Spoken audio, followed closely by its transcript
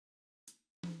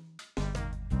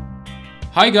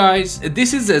Hi guys,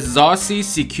 this is a Zosi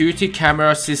security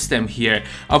camera system here.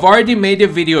 I've already made a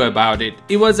video about it.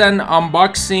 It was an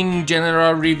unboxing,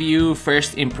 general review,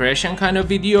 first impression kind of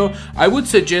video. I would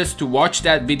suggest to watch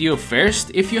that video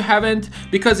first if you haven't,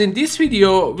 because in this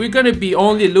video we're gonna be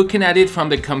only looking at it from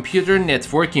the computer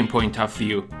networking point of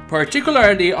view.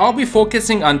 Particularly, I'll be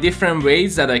focusing on different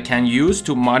ways that I can use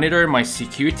to monitor my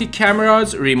security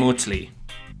cameras remotely.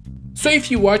 So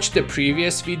if you watched the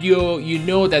previous video, you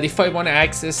know that if I want to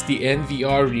access the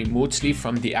NVR remotely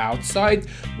from the outside,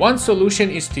 one solution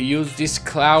is to use this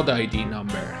Cloud ID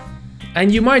number.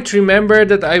 And you might remember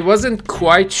that I wasn't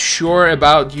quite sure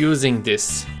about using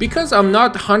this, because I'm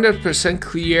not 100%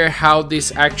 clear how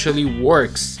this actually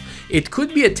works. It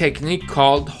could be a technique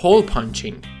called hole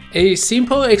punching. A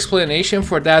simple explanation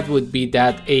for that would be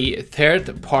that a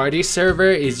third-party server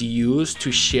is used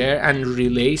to share and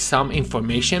relay some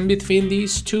information between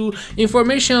these two,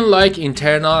 information like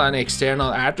internal and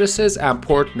external addresses and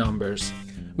port numbers.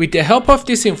 With the help of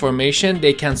this information,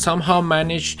 they can somehow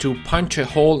manage to punch a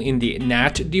hole in the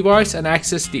NAT device and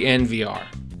access the NVR.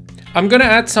 I'm gonna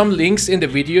add some links in the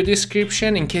video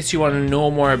description in case you want to know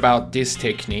more about this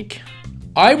technique.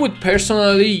 I would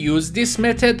personally use this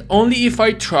method only if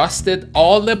I trusted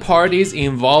all the parties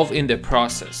involved in the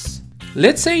process.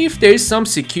 Let's say if there is some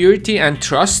security and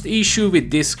trust issue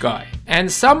with this guy, and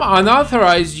some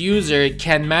unauthorized user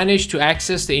can manage to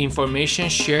access the information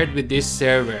shared with this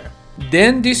server.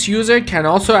 Then this user can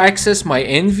also access my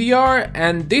NVR,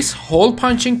 and this hole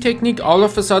punching technique all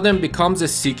of a sudden becomes a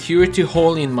security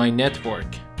hole in my network.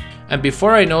 And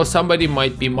before I know, somebody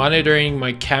might be monitoring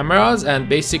my cameras and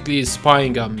basically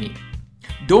spying on me.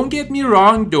 Don't get me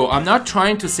wrong though, I'm not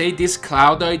trying to say this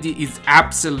Cloud ID is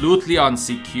absolutely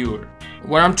unsecure.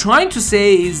 What I'm trying to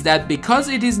say is that because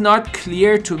it is not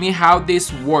clear to me how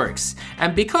this works,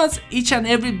 and because each and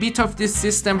every bit of this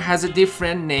system has a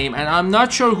different name and I'm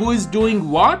not sure who is doing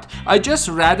what, I just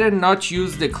rather not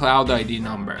use the Cloud ID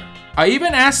number. I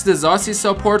even asked the Zosi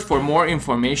support for more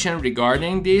information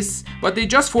regarding this, but they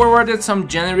just forwarded some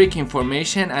generic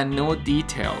information and no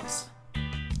details.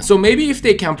 So maybe if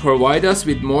they can provide us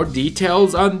with more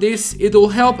details on this, it will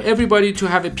help everybody to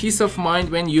have a peace of mind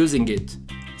when using it.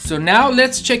 So now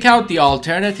let's check out the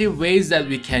alternative ways that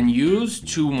we can use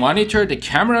to monitor the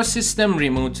camera system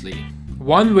remotely.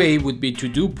 One way would be to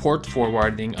do port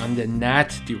forwarding on the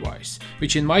NAT device,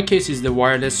 which in my case is the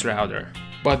wireless router.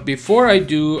 But before I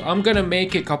do, I'm gonna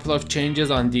make a couple of changes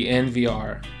on the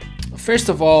NVR. First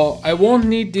of all, I won't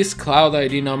need this Cloud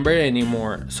ID number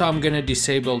anymore, so I'm gonna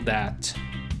disable that.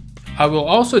 I will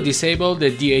also disable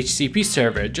the DHCP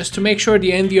server just to make sure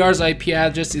the NVR's IP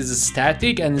address is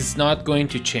static and is not going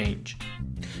to change.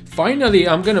 Finally,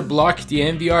 I'm gonna block the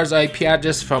NVR's IP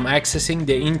address from accessing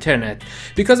the internet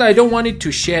because I don't want it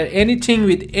to share anything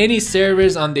with any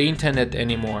servers on the internet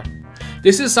anymore.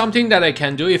 This is something that I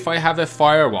can do if I have a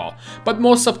firewall, but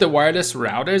most of the wireless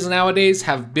routers nowadays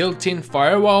have built-in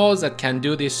firewalls that can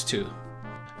do this too.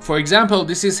 For example,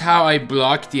 this is how I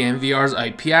block the NVR's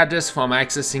IP address from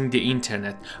accessing the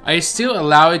internet. I still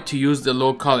allow it to use the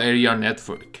local area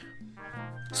network.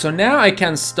 So now I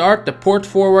can start the port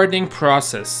forwarding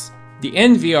process. The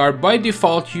NVR by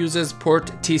default uses port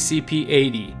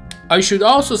TCP80. I should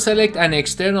also select an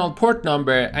external port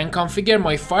number and configure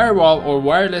my firewall or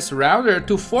wireless router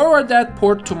to forward that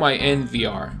port to my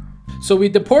NVR. So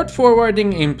with the port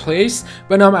forwarding in place,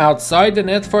 when I'm outside the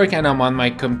network and I'm on my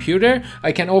computer,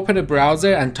 I can open a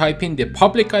browser and type in the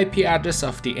public IP address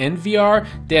of the NVR,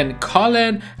 then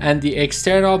colon and the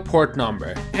external port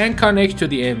number, and connect to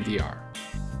the NVR.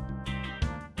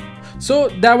 So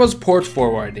that was port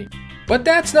forwarding. But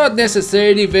that's not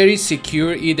necessarily very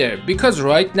secure either, because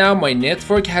right now my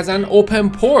network has an open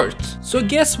port. So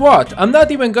guess what? I'm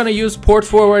not even gonna use port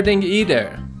forwarding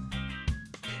either.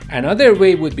 Another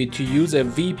way would be to use a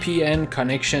VPN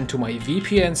connection to my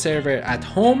VPN server at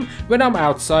home when I'm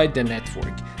outside the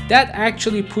network. That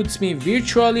actually puts me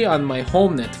virtually on my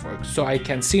home network, so I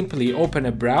can simply open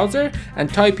a browser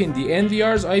and type in the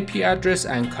NVR's IP address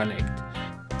and connect.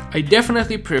 I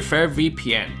definitely prefer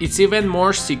VPN. It's even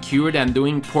more secure than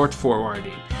doing port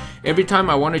forwarding. Every time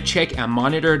I want to check and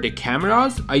monitor the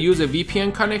cameras, I use a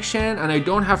VPN connection and I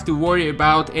don't have to worry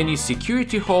about any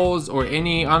security holes or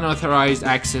any unauthorized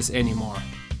access anymore.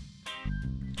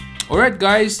 Alright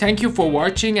guys, thank you for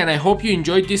watching and I hope you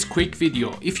enjoyed this quick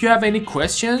video. If you have any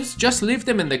questions, just leave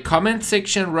them in the comment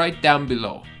section right down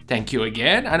below. Thank you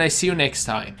again and I see you next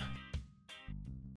time.